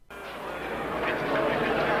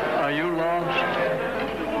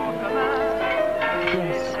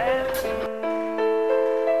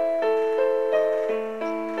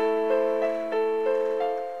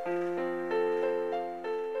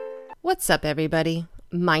What's up, everybody?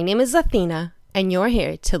 My name is Athena, and you're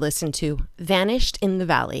here to listen to Vanished in the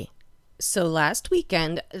Valley. So last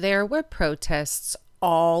weekend, there were protests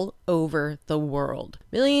all over the world.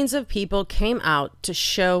 Millions of people came out to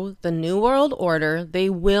show the New World Order they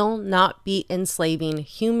will not be enslaving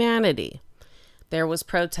humanity. There was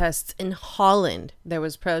protests in Holland. There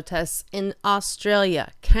was protests in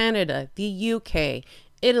Australia, Canada, the UK,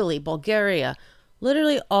 Italy, Bulgaria,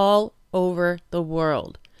 literally all over the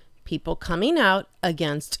world. People coming out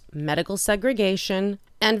against medical segregation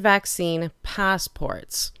and vaccine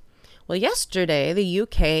passports. Well, yesterday, the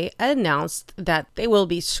UK announced that they will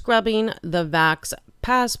be scrubbing the vax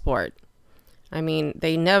passport. I mean,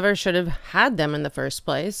 they never should have had them in the first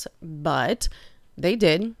place, but they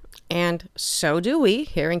did. And so do we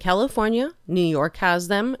here in California. New York has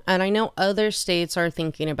them, and I know other states are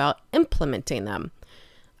thinking about implementing them.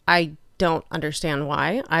 I don't understand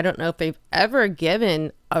why. I don't know if they've ever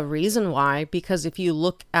given a reason why, because if you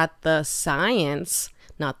look at the science,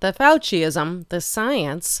 not the Fauciism, the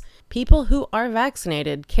science, people who are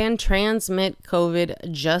vaccinated can transmit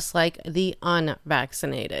COVID just like the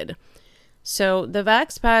unvaccinated. So the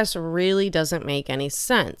Vax Pass really doesn't make any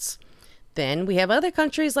sense. Then we have other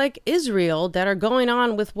countries like Israel that are going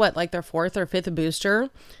on with their fourth or fifth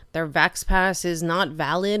booster. Their Vax Pass is not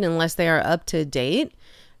valid unless they are up to date.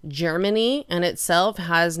 Germany in itself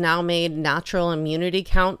has now made natural immunity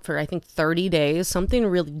count for, I think, 30 days, something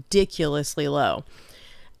ridiculously low.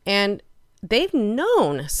 And they've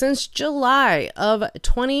known since July of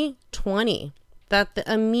 2020 that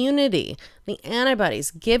the immunity, the antibodies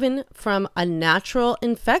given from a natural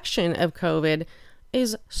infection of COVID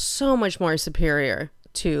is so much more superior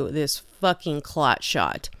to this fucking clot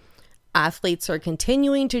shot. Athletes are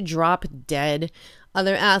continuing to drop dead.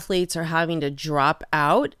 Other athletes are having to drop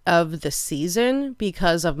out of the season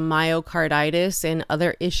because of myocarditis and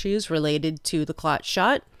other issues related to the clot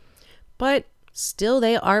shot. But still,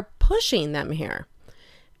 they are pushing them here.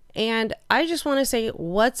 And I just want to say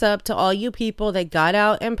what's up to all you people that got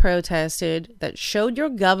out and protested, that showed your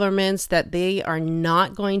governments that they are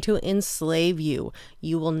not going to enslave you.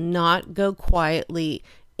 You will not go quietly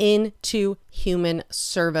into human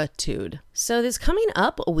servitude. So this coming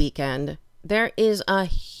up weekend, there is a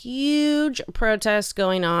huge protest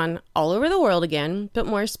going on all over the world again, but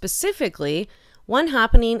more specifically, one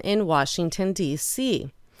happening in Washington,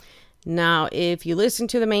 D.C. Now, if you listen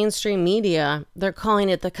to the mainstream media, they're calling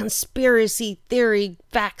it the conspiracy theory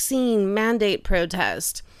vaccine mandate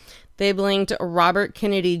protest. They linked Robert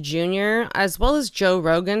Kennedy Jr. as well as Joe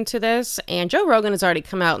Rogan to this, and Joe Rogan has already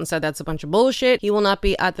come out and said that's a bunch of bullshit. He will not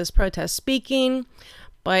be at this protest speaking,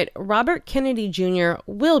 but Robert Kennedy Jr.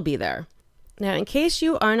 will be there. Now, in case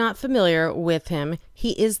you are not familiar with him,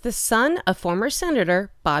 he is the son of former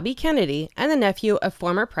Senator Bobby Kennedy and the nephew of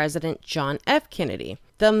former President John F. Kennedy.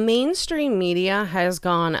 The mainstream media has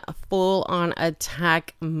gone full on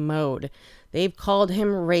attack mode. They've called him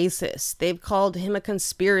racist. They've called him a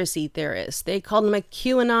conspiracy theorist. They called him a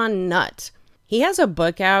QAnon nut. He has a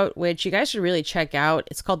book out, which you guys should really check out.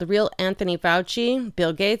 It's called The Real Anthony Fauci,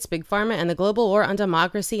 Bill Gates, Big Pharma, and the Global War on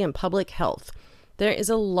Democracy and Public Health. There is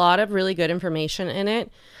a lot of really good information in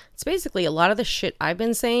it. It's basically a lot of the shit I've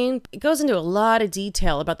been saying. It goes into a lot of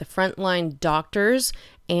detail about the frontline doctors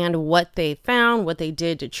and what they found, what they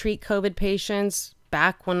did to treat COVID patients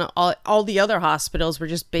back when all the other hospitals were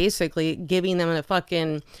just basically giving them a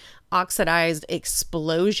fucking oxidized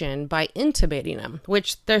explosion by intubating them,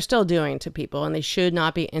 which they're still doing to people, and they should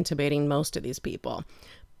not be intubating most of these people.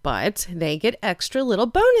 But they get extra little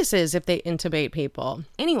bonuses if they intubate people.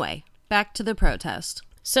 Anyway, back to the protest.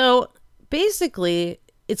 So basically,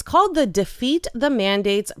 it's called the Defeat the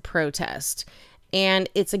Mandates protest, and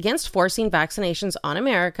it's against forcing vaccinations on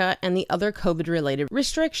America and the other COVID-related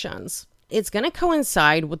restrictions. It's going to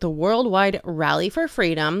coincide with the Worldwide Rally for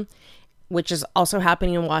Freedom, which is also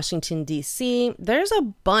happening in Washington, D.C. There's a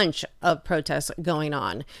bunch of protests going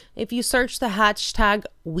on. If you search the hashtag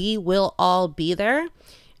We Will All Be There,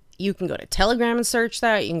 you can go to Telegram and search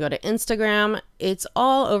that. You can go to Instagram. It's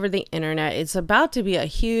all over the internet. It's about to be a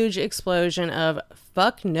huge explosion of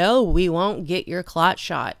fuck no, we won't get your clot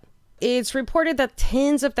shot. It's reported that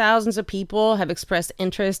tens of thousands of people have expressed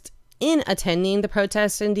interest in attending the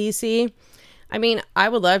protests in DC. I mean, I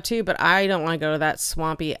would love to, but I don't want to go to that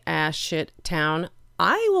swampy ass shit town.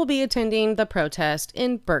 I will be attending the protest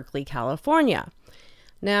in Berkeley, California.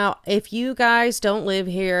 Now, if you guys don't live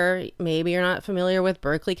here, maybe you're not familiar with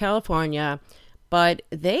Berkeley, California, but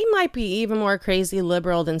they might be even more crazy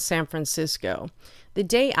liberal than San Francisco. The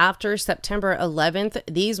day after September 11th,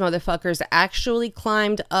 these motherfuckers actually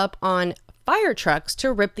climbed up on fire trucks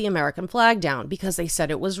to rip the American flag down because they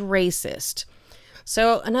said it was racist.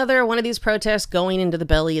 So another one of these protests going into the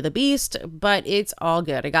belly of the beast, but it's all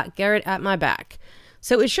good. I got Garrett at my back.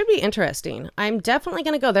 So it should be interesting. I'm definitely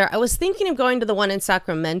going to go there. I was thinking of going to the one in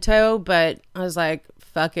Sacramento, but I was like,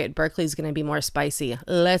 fuck it. Berkeley's going to be more spicy.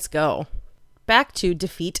 Let's go. Back to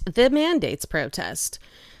defeat the mandates protest.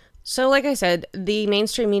 So like I said, the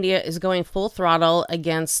mainstream media is going full throttle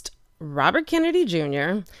against Robert Kennedy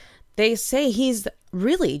Jr. They say he's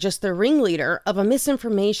really just the ringleader of a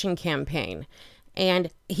misinformation campaign. And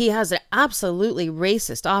he has an absolutely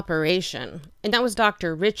racist operation. And that was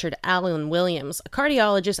Dr. Richard Allen Williams, a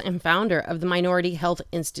cardiologist and founder of the Minority Health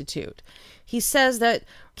Institute. He says that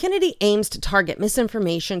Kennedy aims to target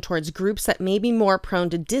misinformation towards groups that may be more prone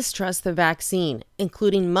to distrust the vaccine,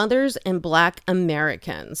 including mothers and Black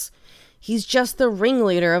Americans. He's just the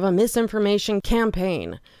ringleader of a misinformation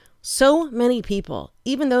campaign. So many people,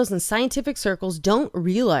 even those in scientific circles, don't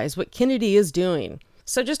realize what Kennedy is doing.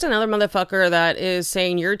 So just another motherfucker that is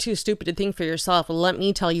saying you're too stupid to think for yourself. Let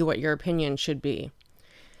me tell you what your opinion should be.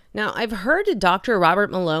 Now, I've heard Dr.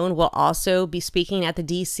 Robert Malone will also be speaking at the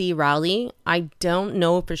DC rally. I don't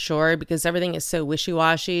know for sure because everything is so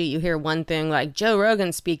wishy-washy. You hear one thing like Joe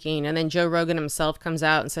Rogan speaking, and then Joe Rogan himself comes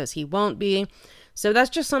out and says he won't be. So that's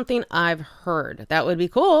just something I've heard. That would be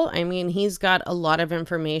cool. I mean, he's got a lot of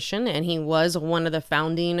information, and he was one of the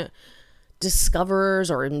founding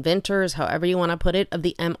discoverers or inventors, however you want to put it, of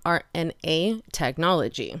the mRNA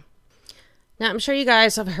technology. Now, I'm sure you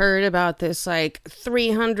guys have heard about this,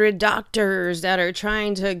 300 doctors that are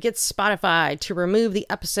trying to get Spotify to remove the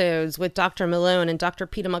episodes with Dr. Malone and Dr.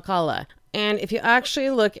 Peter McCullough. And if you actually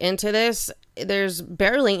look into this, there's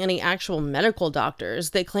barely any actual medical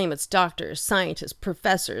doctors. They claim it's doctors, scientists,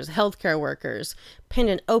 professors, healthcare workers, penned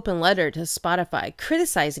an open letter to Spotify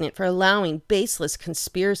criticizing it for allowing baseless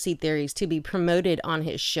conspiracy theories to be promoted on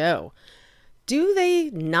his show. Do they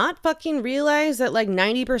not fucking realize that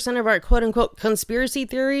 90% of our quote-unquote conspiracy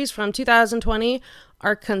theories from 2020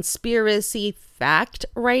 are conspiracy fact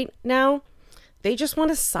right now? They just want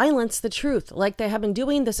to silence the truth like they have been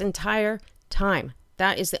doing this entire time.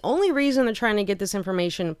 That is the only reason they're trying to get this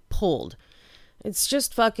information pulled. It's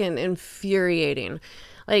just fucking infuriating.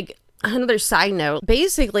 Another side note,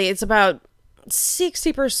 basically it's about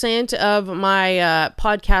 60% of my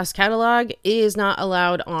podcast catalog is not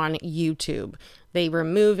allowed on YouTube. They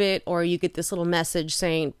remove it, or you get this little message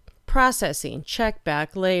saying processing, check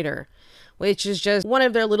back later, which is just one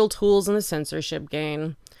of their little tools in the censorship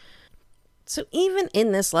game. So even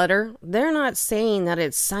in this letter, they're not saying that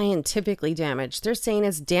it's scientifically damaged. They're saying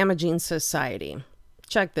it's damaging society.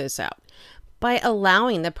 Check this out. By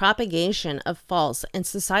allowing the propagation of false and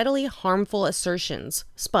societally harmful assertions,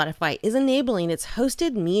 Spotify is enabling its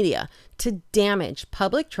hosted media to damage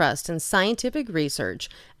public trust in scientific research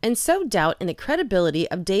and sow doubt in the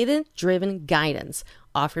credibility of data-driven guidance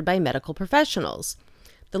offered by medical professionals.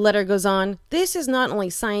 The letter goes on, this is not only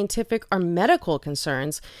scientific or medical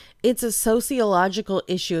concerns, it's a sociological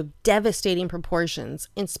issue of devastating proportions,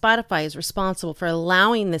 and Spotify is responsible for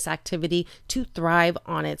allowing this activity to thrive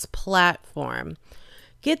on its platform.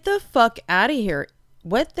 Get the fuck out of here.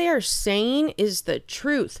 What they are saying is the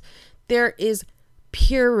truth. There is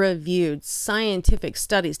peer-reviewed scientific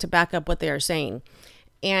studies to back up what they are saying.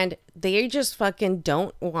 And they just fucking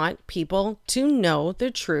don't want people to know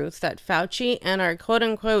the truth that Fauci and our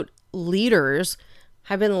quote-unquote leaders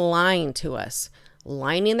have been lying to us,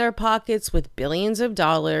 lining their pockets with billions of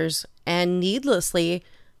dollars and needlessly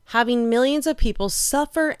having millions of people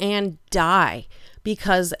suffer and die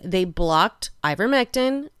because they blocked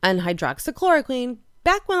ivermectin and hydroxychloroquine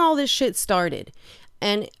back when all this shit started.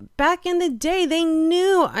 And back in the day, they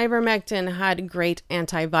knew ivermectin had great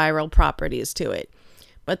antiviral properties to it.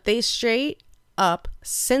 But they straight up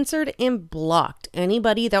censored and blocked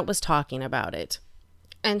anybody that was talking about it.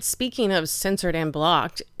 And speaking of censored and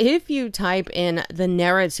blocked, if you type in "the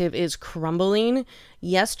narrative is crumbling,"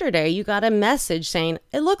 yesterday you got a message saying,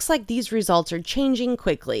 it looks like these results are changing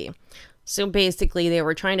quickly. So basically they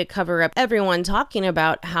were trying to cover up everyone talking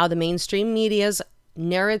about how the mainstream media's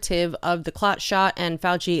narrative of the clot shot and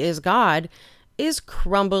Fauci is God is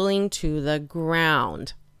crumbling to the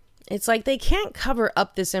ground. It's like they can't cover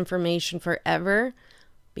up this information forever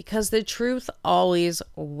because the truth always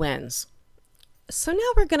wins. So now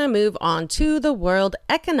we're going to move on to the World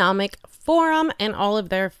Economic Forum and all of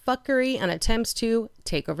their fuckery and attempts to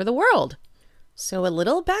take over the world. So a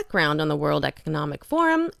little background on the World Economic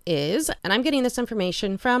Forum is, and I'm getting this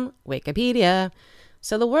information from Wikipedia.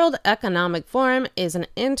 So the World Economic Forum is an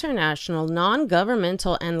international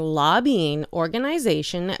non-governmental and lobbying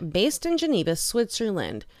organization based in Geneva,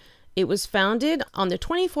 Switzerland. It was founded on the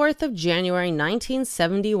 24th of January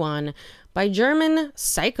 1971 by German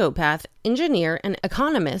psychopath, engineer, and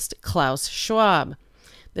economist Klaus Schwab.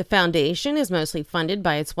 The foundation is mostly funded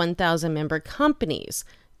by its 1,000 member companies,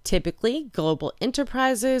 typically global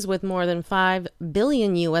enterprises with more than $5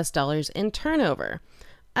 billion in turnover,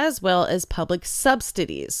 as well as public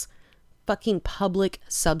subsidies. Fucking public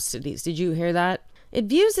subsidies. Did you hear that? It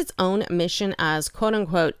views its own mission as,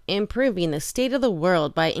 quote-unquote, improving the state of the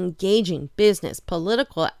world by engaging business,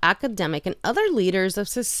 political, academic, and other leaders of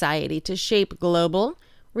society to shape global,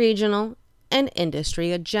 regional, and industry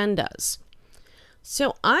agendas.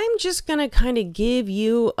 So I'm just going to kind of give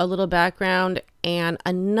you a little background and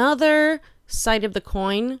another side of the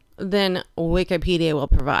coin than Wikipedia will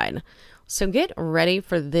provide. So get ready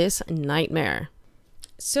for this nightmare.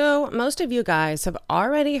 So most of you guys have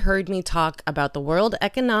already heard me talk about the World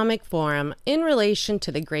Economic Forum in relation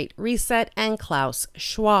to the Great Reset and Klaus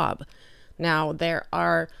Schwab. Now, there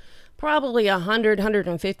are probably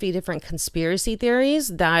 150 different conspiracy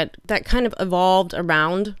theories that kind of evolved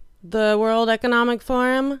around the World Economic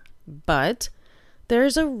Forum, but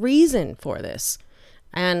there's a reason for this.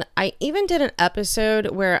 And I even did an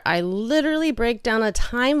episode where I literally break down a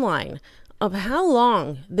timeline of how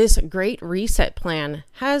long this Great Reset plan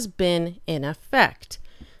has been in effect.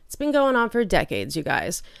 It's been going on for decades, you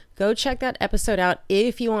guys. Go check that episode out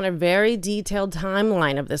if you want a very detailed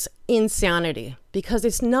timeline of this insanity, because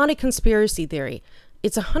it's not a conspiracy theory.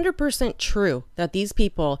 It's 100% true that these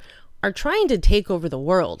people are trying to take over the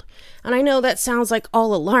world. And I know that sounds like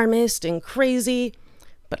all alarmist and crazy,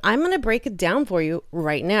 but I'm going to break it down for you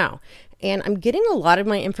right now. And I'm getting a lot of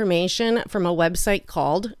my information from a website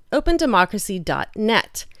called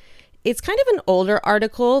opendemocracy.net. It's kind of an older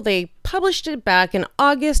article. They published it back in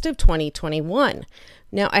August of 2021.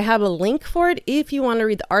 Now, I have a link for it if you want to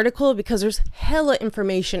read the article, because there's hella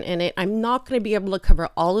information in it. I'm not going to be able to cover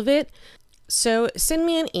all of it. So send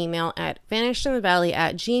me an email at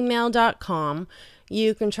vanishedinthevalley@gmail.com.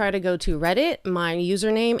 You can try to go to Reddit. My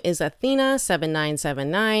username is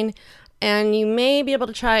Athena7979. And you may be able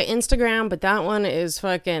to try Instagram, but that one is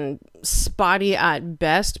fucking spotty at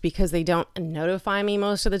best because they don't notify me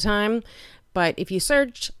most of the time. But if you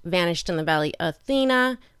search Vanished in the Valley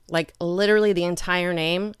Athena, like literally the entire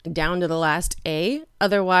name down to the last A,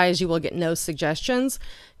 otherwise you will get no suggestions,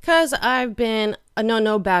 because I've been a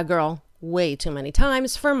no bad girl way too many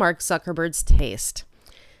times for Mark Zuckerberg's taste.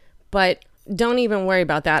 But don't even worry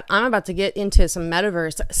about that. I'm about to get into some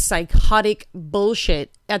metaverse psychotic bullshit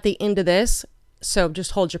at the end of this, so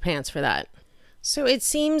just hold your pants for that. So it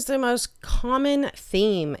seems the most common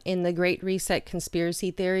theme in the Great Reset conspiracy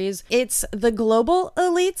theories, it's the global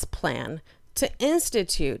elite's plan to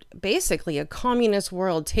institute basically a communist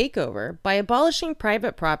world takeover by abolishing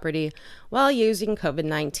private property while using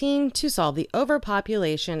COVID-19 to solve the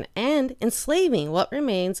overpopulation and enslaving what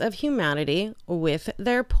remains of humanity with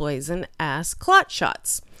their poison ass clot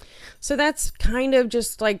shots. So that's kind of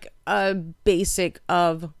just like a basic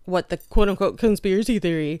of what the quote unquote conspiracy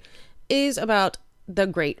theory is about the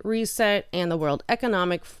Great Reset and the World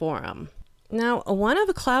Economic Forum. Now, one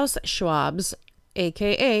of Klaus Schwab's,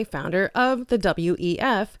 aka founder of the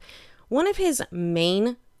WEF, one of his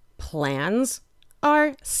main plans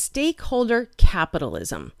are stakeholder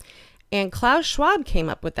capitalism. And Klaus Schwab came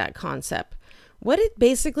up with that concept. What it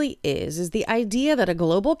basically is the idea that a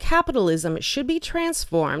global capitalism should be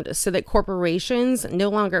transformed so that corporations no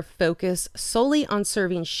longer focus solely on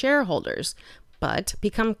serving shareholders, but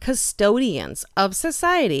become custodians of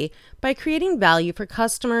society by creating value for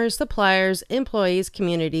customers, suppliers, employees,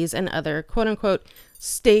 communities, and other quote-unquote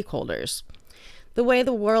stakeholders. The way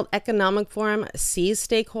the World Economic Forum sees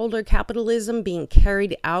stakeholder capitalism being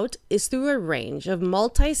carried out is through a range of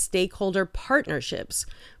multi-stakeholder partnerships,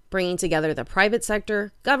 bringing together the private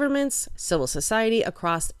sector, governments, civil society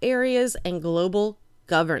across areas, and global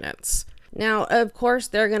governance. Now, of course,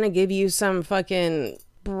 they're going to give you some fucking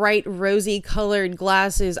bright rosy colored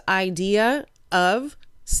glasses idea of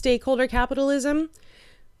stakeholder capitalism.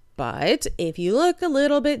 But if you look a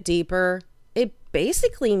little bit deeper, it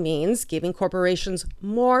basically means giving corporations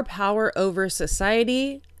more power over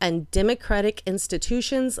society and democratic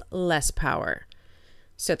institutions less power.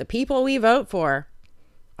 So the people we vote for,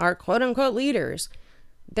 our quote unquote leaders,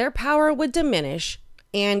 their power would diminish,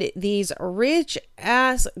 and these rich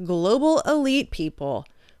ass global elite people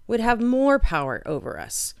would have more power over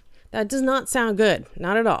us. That does not sound good,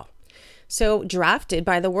 not at all. So, drafted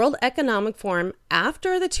by the World Economic Forum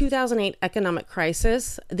after the 2008 economic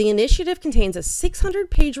crisis, the initiative contains a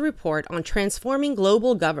 600-page report on transforming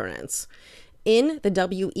global governance. In the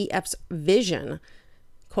WEF's vision,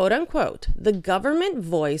 quote unquote, the government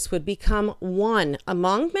voice would become one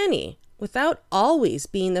among many without always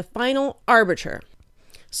being the final arbiter.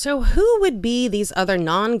 So who would be these other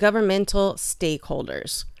non-governmental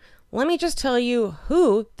stakeholders? Let me just tell you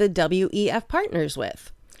who the WEF partners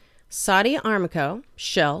with. Saudi Aramco,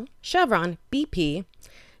 Shell, Chevron, BP.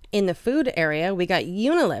 In the food area, we got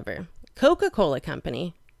Unilever, Coca-Cola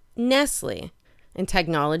Company, Nestle. In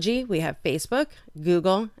technology, we have Facebook,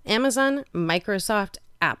 Google, Amazon, Microsoft,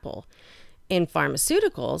 Apple. In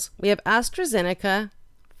pharmaceuticals, we have AstraZeneca,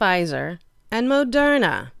 Pfizer, and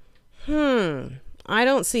Moderna. I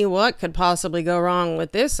don't see what could possibly go wrong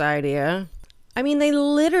with this idea. I mean, they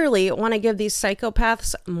literally want to give these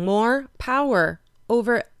psychopaths more power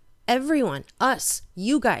over everyone, us,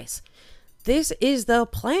 you guys. This is the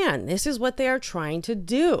plan. This is what they are trying to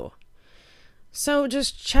do. So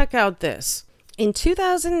just check out this. In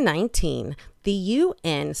 2019, the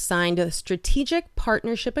UN signed a strategic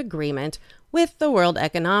partnership agreement with the World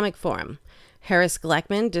Economic Forum. Harris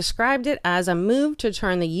Gleckman described it as a move to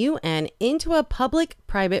turn the UN into a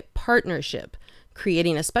public-private partnership,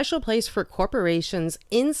 creating a special place for corporations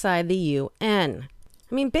inside the UN.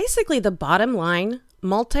 I mean, basically the bottom line,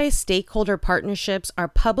 multi-stakeholder partnerships are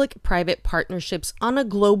public-private partnerships on a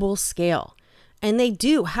global scale. And they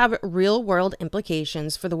do have real-world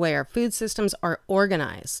implications for the way our food systems are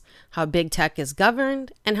organized, how big tech is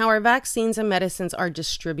governed, and how our vaccines and medicines are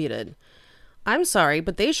distributed. I'm sorry,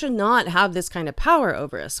 but they should not have this kind of power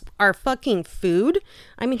over us. Our fucking food?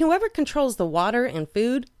 I mean, whoever controls the water and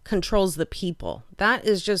food controls the people. That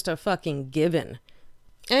is just a fucking given.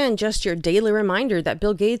 And just your daily reminder that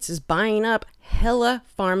Bill Gates is buying up hella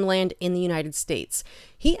farmland in the United States.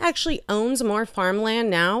 He actually owns more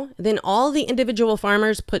farmland now than all the individual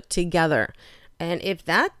farmers put together. And if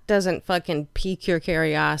that doesn't fucking pique your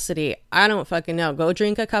curiosity, I don't fucking know. Go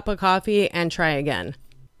drink a cup of coffee and try again.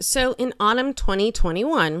 So in autumn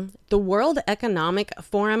 2021, the World Economic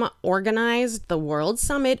Forum organized the World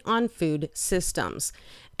Summit on Food Systems,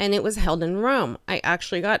 and it was held in Rome. I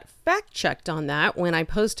actually got fact-checked on that when I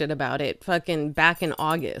posted about it fucking back in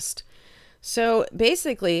August. So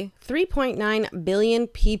basically, 3.9 billion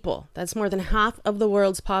people, that's more than half of the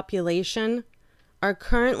world's population, are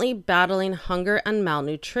currently battling hunger and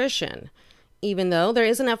malnutrition, even though there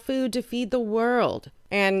isn't enough food to feed the world.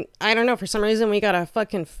 And I don't know, for some reason we gotta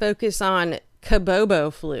fucking focus on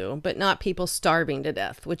Kabobo flu, but not people starving to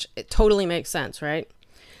death, which it totally makes sense, right?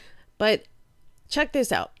 But check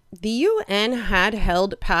this out. The UN had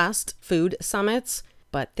held past food summits,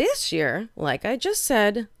 but this year, like I just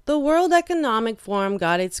said, the World Economic Forum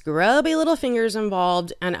got its grubby little fingers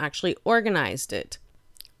involved and actually organized it.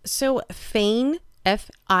 So FAIN,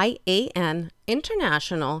 F-I-A-N,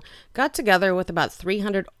 International, got together with about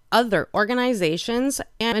 300 other organizations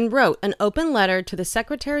and wrote an open letter to the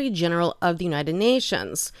Secretary General of the United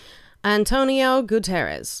Nations, Antonio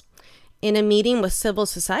Guterres. In a meeting with civil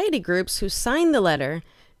society groups who signed the letter,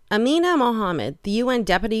 Amina Mohammed, the UN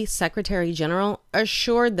Deputy Secretary General,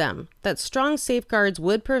 assured them that strong safeguards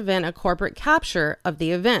would prevent a corporate capture of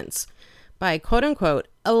the events by, quote-unquote,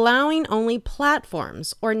 allowing only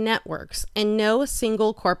platforms or networks and no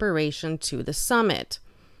single corporation to the summit.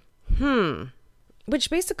 Which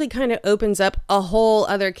basically kind of opens up a whole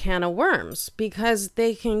other can of worms because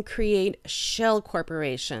they can create shell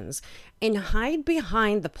corporations and hide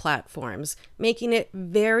behind the platforms, making it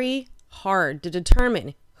very hard to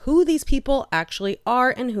determine who these people actually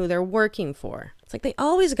are and who they're working for. It's like they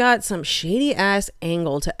always got some shady ass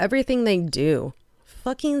angle to everything they do.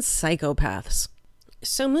 Fucking psychopaths.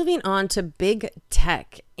 So moving on to big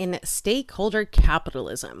tech in stakeholder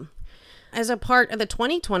capitalism. As a part of the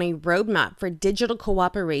 2020 Roadmap for Digital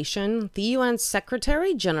Cooperation, the UN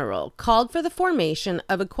Secretary General called for the formation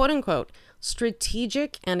of a quote-unquote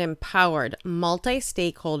strategic and empowered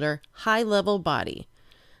multi-stakeholder high-level body.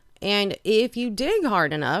 And if you dig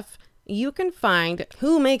hard enough, you can find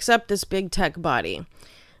who makes up this big tech body.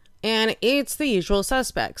 And it's the usual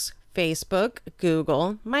suspects: Facebook,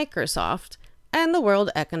 Google, Microsoft, and the World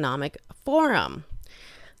Economic Forum.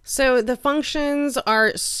 So the functions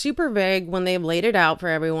are super vague when they've laid it out for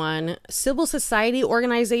everyone. Civil society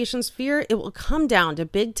organizations fear it will come down to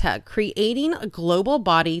big tech creating a global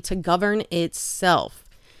body to govern itself.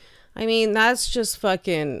 I mean, that's just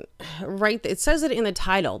fucking right. It says it in the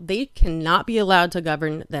title. They cannot be allowed to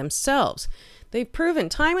govern themselves. They've proven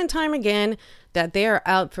time and time again that they are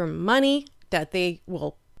out for money, that they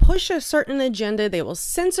will push a certain agenda, they will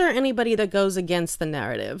censor anybody that goes against the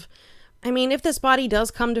narrative. I mean, if this body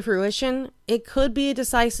does come to fruition, it could be a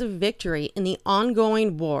decisive victory in the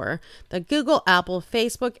ongoing war that Google, Apple,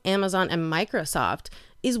 Facebook, Amazon, and Microsoft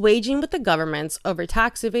is waging with the governments over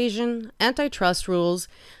tax evasion, antitrust rules,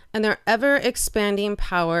 and their ever-expanding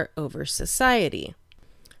power over society.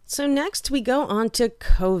 So next we go on to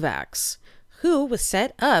COVAX, who was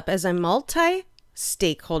set up as a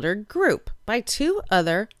multi-stakeholder group by two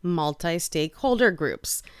other multi-stakeholder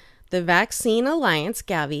groups, the Vaccine Alliance,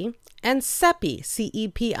 Gavi, and CEPI,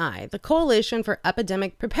 CEPI, the Coalition for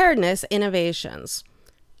Epidemic Preparedness Innovations.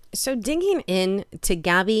 So digging in to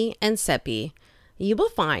Gavi and CEPI, you will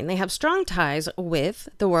find they have strong ties with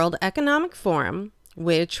the World Economic Forum,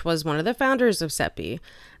 which was one of the founders of CEPI,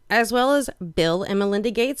 as well as Bill and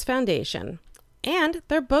Melinda Gates Foundation. And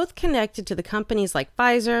they're both connected to the companies like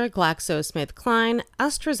Pfizer, GlaxoSmithKline,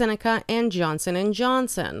 AstraZeneca, and Johnson &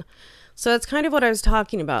 Johnson. So that's kind of what I was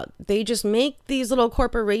talking about. They just make these little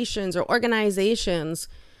corporations or organizations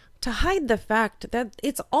to hide the fact that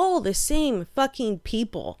it's all the same fucking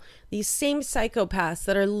people, these same psychopaths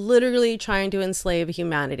that are literally trying to enslave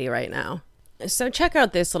humanity right now. So check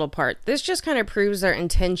out this little part. This just kind of proves their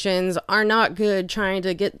intentions are not good, trying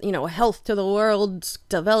to get, health to the world's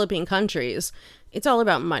developing countries. It's all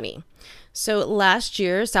about money. So last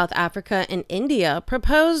year, South Africa and India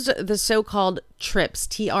proposed the so-called TRIPS,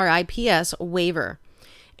 T-R-I-P-S waiver.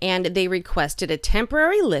 And they requested a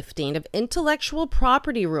temporary lifting of intellectual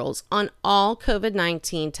property rules on all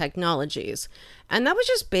COVID-19 technologies. And that was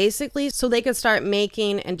just basically so they could start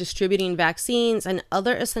making and distributing vaccines and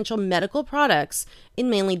other essential medical products in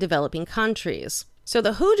mainly developing countries. So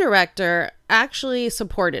the WHO director actually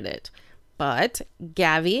supported it. But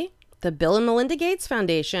Gavi, the Bill and Melinda Gates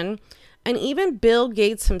Foundation, and even Bill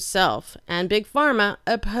Gates himself and Big Pharma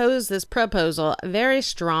opposed this proposal very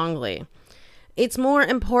strongly. It's more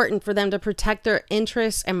important for them to protect their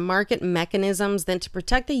interests and market mechanisms than to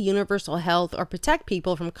protect the universal health or protect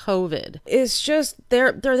people from COVID. It's just, they're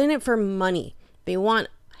in it for money. They want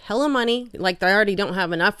hella money, like they already don't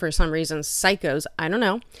have enough for some reason, psychos, I don't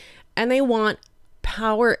know. And they want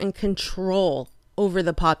power and control over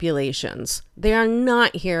the populations. They are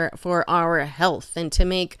not here for our health and to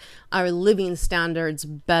make our living standards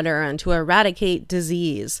better and to eradicate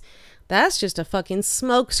disease. That's just a fucking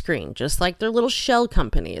smokescreen, just like their little shell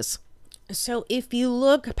companies. So if you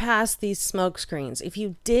look past these smokescreens, if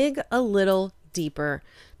you dig a little deeper,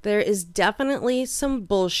 there is definitely some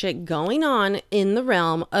bullshit going on in the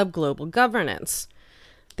realm of global governance.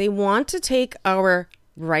 They want to take our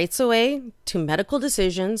rights away to medical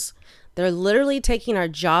decisions. They're literally taking our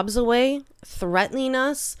jobs away, threatening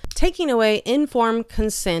us, taking away informed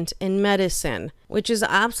consent in medicine, which is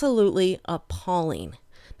absolutely appalling.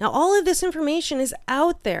 Now, all of this information is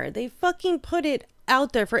out there. They fucking put it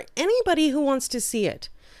out there for anybody who wants to see it.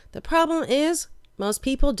 The problem is most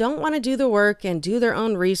people don't want to do the work and do their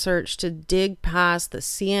own research to dig past the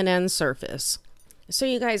CNN surface. So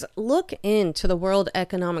you guys, look into the World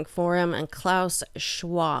Economic Forum and Klaus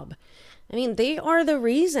Schwab. I mean, they are the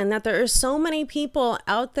reason that there are so many people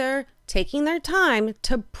out there taking their time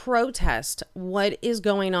to protest what is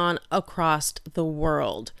going on across the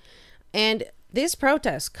world. And this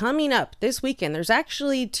protest coming up this weekend, there's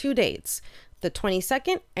actually 2 dates. The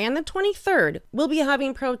 22nd and the 23rd, we'll be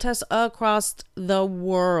having protests across the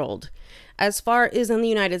world. As far as in the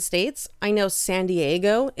United States, I know San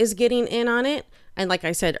Diego is getting in on it. And like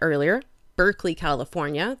I said earlier, Berkeley,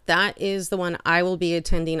 California, that is the one I will be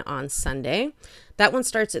attending on Sunday. That one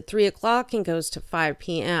starts at 3 o'clock and goes to 5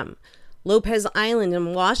 p.m. Lopez Island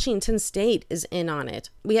in Washington State is in on it.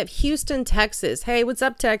 We have Houston, Texas. Hey, what's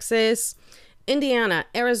up, Texas? Indiana,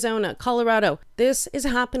 Arizona, Colorado. This is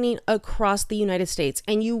happening across the United States,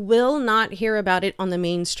 and you will not hear about it on the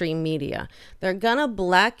mainstream media. They're gonna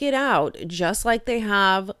black it out, just like they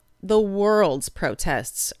have the world's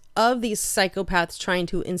protests of these psychopaths trying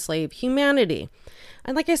to enslave humanity.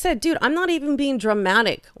 And like I said, dude, I'm not even being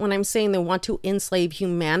dramatic when I'm saying they want to enslave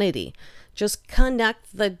humanity. Just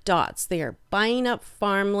connect the dots. They are buying up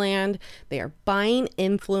farmland. They are buying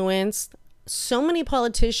influence. So many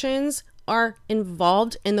politicians are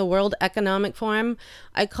involved in the World Economic Forum.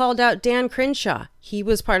 I called out Dan Crenshaw. He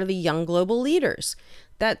was part of the Young Global Leaders.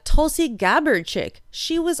 That Tulsi Gabbard chick,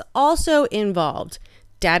 she was also involved.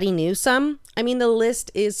 Daddy Newsom. I mean, the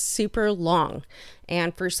list is super long.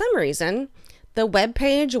 And for some reason, the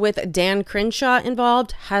webpage with Dan Crenshaw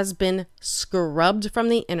involved has been scrubbed from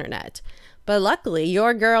the internet. But luckily,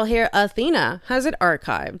 your girl here, Athena, has it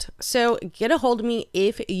archived. So get a hold of me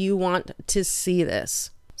if you want to see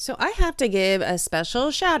this. So I have to give a special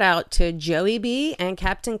shout out to Joey B and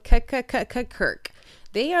Captain Kirk.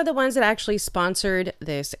 They are the ones that actually sponsored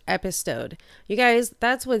this episode. You guys,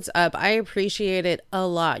 that's what's up. I appreciate it a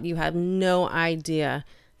lot. You have no idea.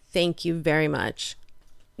 Thank you very much.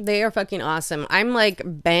 They are fucking awesome. I'm like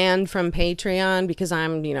banned from Patreon because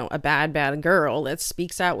I'm, a bad girl that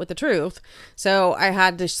speaks out with the truth. So I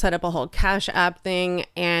had to set up a whole Cash App thing,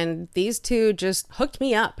 and these two just hooked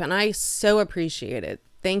me up, and I so appreciate it.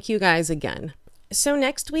 Thank you guys again. So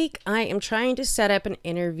next week, I am trying to set up an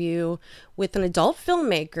interview with an adult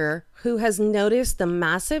filmmaker who has noticed the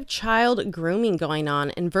massive child grooming going on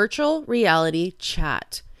in virtual reality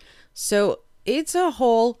chat. So it's a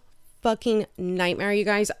whole fucking nightmare, you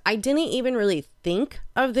guys. I didn't even really think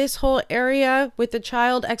of this whole area with the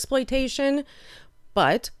child exploitation,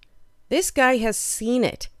 but this guy has seen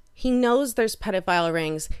it. He knows there's pedophile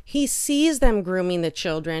rings. He sees them grooming the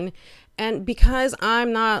children. And because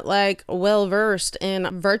I'm not like well versed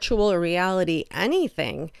in virtual reality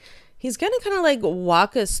anything, he's going to kind of like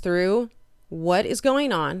walk us through what is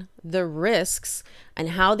going on, the risks, and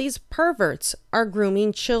how these perverts are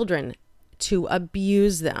grooming children to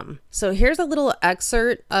abuse them. So here's a little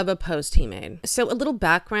excerpt of a post he made. So a little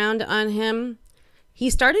background on him. He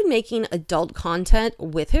started making adult content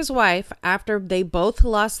with his wife after they both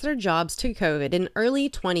lost their jobs to COVID in early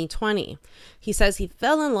 2020. He says he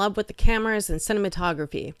fell in love with the cameras and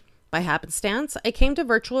cinematography. By happenstance, I came to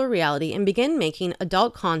virtual reality and began making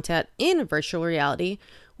adult content in virtual reality,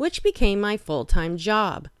 which became my full-time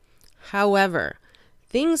job. However,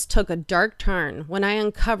 things took a dark turn when I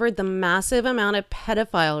uncovered the massive amount of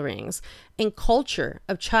pedophile rings and culture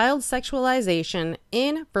of child sexualization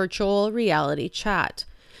in virtual reality chat.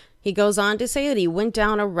 He goes on to say that he went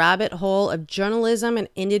down a rabbit hole of journalism and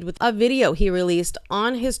ended with a video he released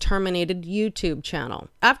on his terminated YouTube channel.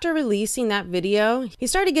 After releasing that video, he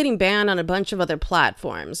started getting banned on a bunch of other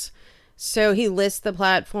platforms. So he lists the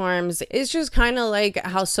platforms. It's just kind of like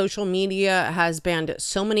how social media has banned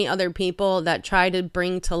so many other people that try to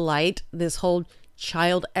bring to light this whole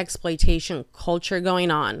child exploitation culture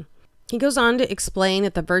going on. He goes on to explain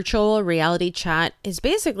that the virtual reality chat is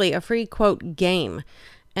basically a free, quote, game.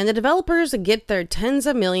 And the developers get their tens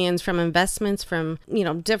of millions from investments from,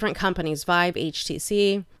 different companies, Vive,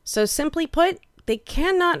 HTC. So simply put, they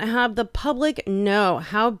cannot have the public know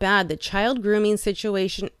how bad the child grooming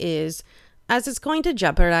situation is, as it's going to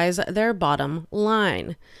jeopardize their bottom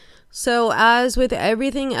line. So as with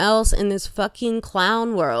everything else in this fucking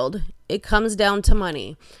clown world, it comes down to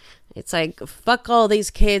money. It's like, fuck all these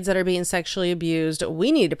kids that are being sexually abused.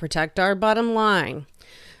 We need to protect our bottom line.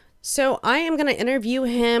 So I am going to interview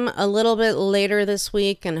him a little bit later this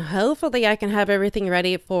week, and hopefully I can have everything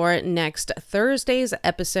ready for next Thursday's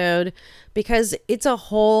episode, because it's a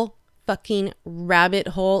whole fucking rabbit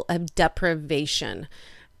hole of deprivation.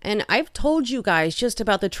 And I've told you guys just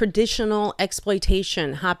about the traditional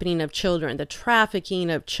exploitation happening of children, the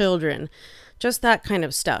trafficking of children, just that kind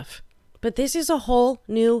of stuff. But this is a whole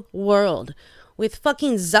new world with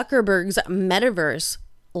fucking Zuckerberg's metaverse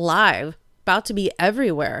live, about to be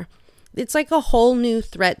everywhere. It's like a whole new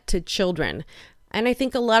threat to children. And I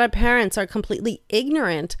think a lot of parents are completely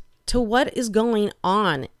ignorant to what is going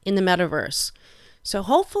on in the metaverse. So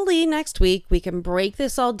hopefully next week we can break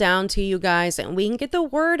this all down to you guys, and we can get the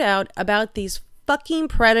word out about these fucking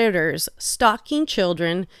predators stalking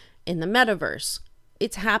children in the metaverse.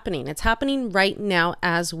 It's happening. It's happening right now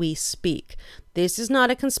as we speak. This is not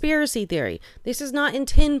a conspiracy theory. This is not in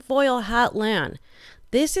tinfoil hat land.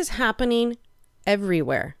 This is happening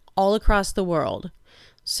everywhere, all across the world.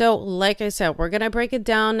 So, like I said, we're going to break it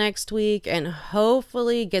down next week and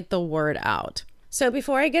hopefully get the word out. So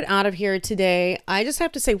before I get out of here today, I just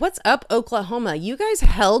have to say, what's up, Oklahoma? You guys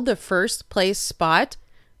held the first place spot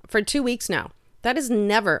for 2 weeks now. That has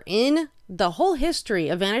never in the whole history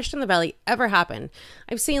of Vanished in the Valley ever happened.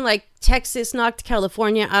 I've seen like Texas knocked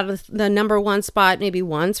California out of the number one spot maybe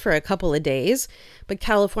once for a couple of days, but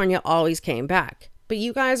California always came back. But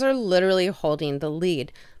you guys are literally holding the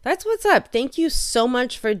lead. That's what's up. Thank you so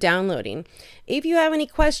much for downloading. If you have any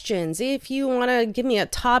questions, if you want to give me a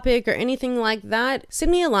topic or anything like that,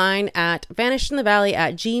 send me a line at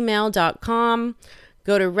vanishedinthevalley@gmail.com.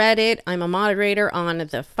 Go to Reddit. I'm a moderator on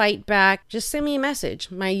the Fight Back. Just send me a message.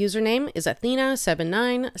 My username is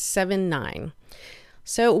Athena7979.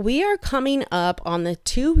 So we are coming up on the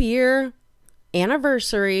 2-year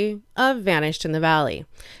anniversary of Vanished in the Valley.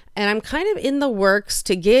 And I'm kind of in the works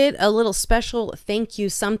to get a little special thank you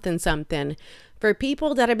something for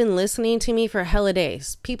people that have been listening to me for hella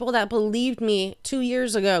days. People that believed me 2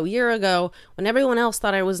 years ago, year ago, when everyone else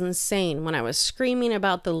thought I was insane, when I was screaming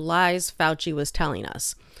about the lies Fauci was telling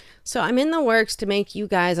us. So I'm in the works to make you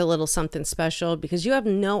guys a little something special, because you have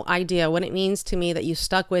no idea what it means to me that you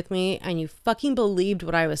stuck with me and you fucking believed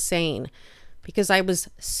what I was saying, because I was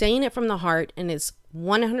saying it from the heart, and it's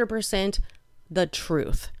 100% the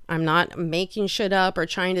truth. I'm not making shit up or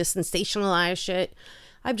trying to sensationalize shit.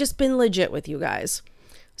 I've just been legit with you guys.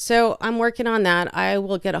 So I'm working on that. I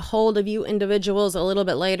will get a hold of you individuals a little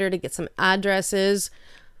bit later to get some addresses.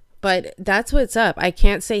 But that's what's up. I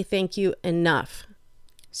can't say thank you enough.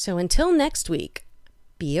 So until next week,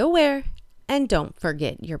 be aware and don't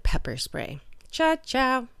forget your pepper spray. Ciao,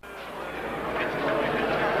 ciao.